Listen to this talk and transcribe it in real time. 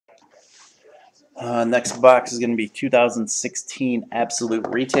Next box is going to be 2016 Absolute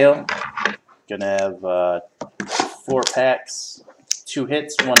Retail. Going to have 4 packs, 2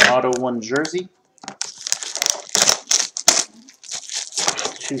 hits, 1 auto, 1 jersey.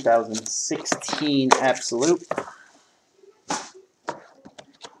 2016 Absolute.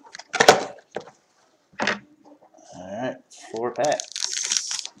 Alright, 4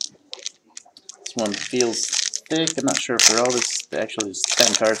 packs. This one feels thick. I'm not sure if they're all this. Actually, there's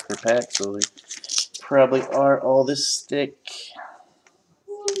 10 cards per pack, so they probably are all this thick.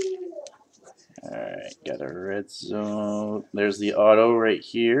 Alright, got a red zone. There's the auto right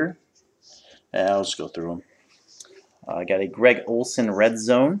here. I'll just go through them. I got a Greg Olson red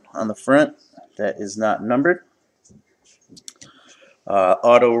zone on the front. That is not numbered.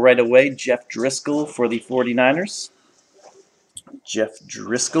 Auto right away, Jeff Driscoll for the 49ers. Jeff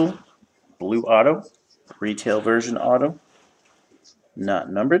Driscoll, blue auto, retail version auto,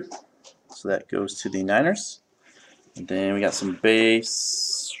 not numbered. So that goes to the Niners. And then we got some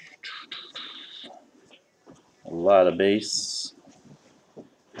base. A lot of base.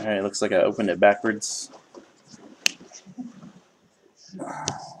 Alright, looks like I opened it backwards.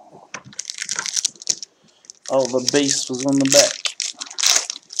 All the base was on the back.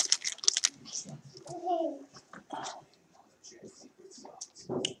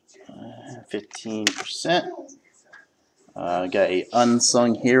 15%. Got a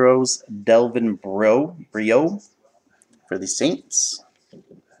Unsung Heroes Delvin Brio for the Saints.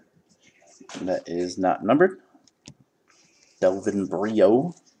 That is not numbered. Delvin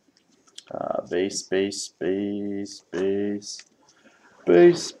Brio. Base.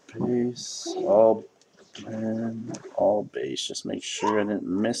 All base. Just make sure I didn't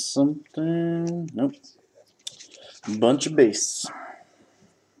miss something. Nope. Bunch of base.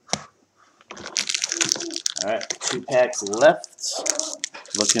 Alright, 2 packs left.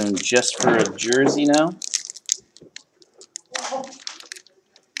 Looking just for a jersey now.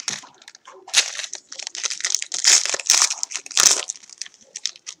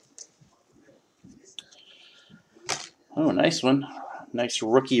 Oh, nice one. Nice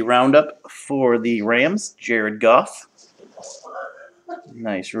rookie roundup for the Rams, Jared Goff.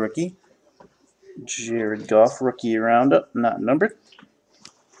 Nice rookie. Jared Goff rookie roundup, not numbered.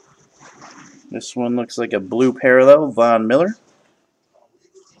 This one looks like a blue parallel, Von Miller.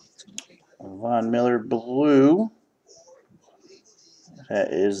 Von Miller blue.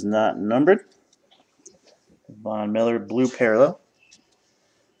 That is not numbered. Von Miller blue parallel.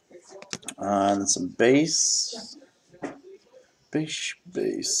 And some base.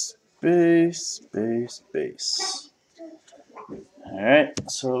 Base.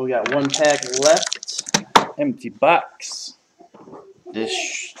 Alright, so we got 1 pack left. Empty box. This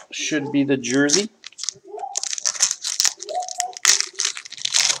should be the jersey.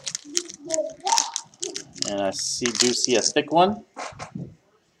 And I do see a thick one.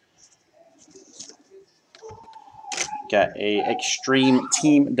 Got a Extreme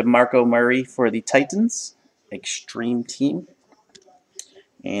Team DeMarco Murray for the Titans. Extreme Team.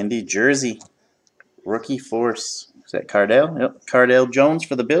 And the jersey. Rookie Force. Is that Cardale? Yep. Cardale Jones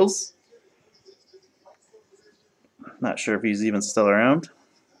for the Bills. Not sure if he's even still around.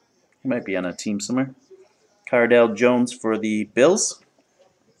 He might be on a team somewhere. Cardale Jones for the Bills.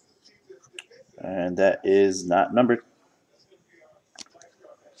 And that is not numbered.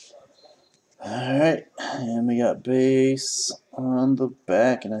 Alright, and we got base on the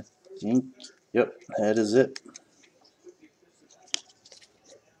back, and I think, yep, that is it.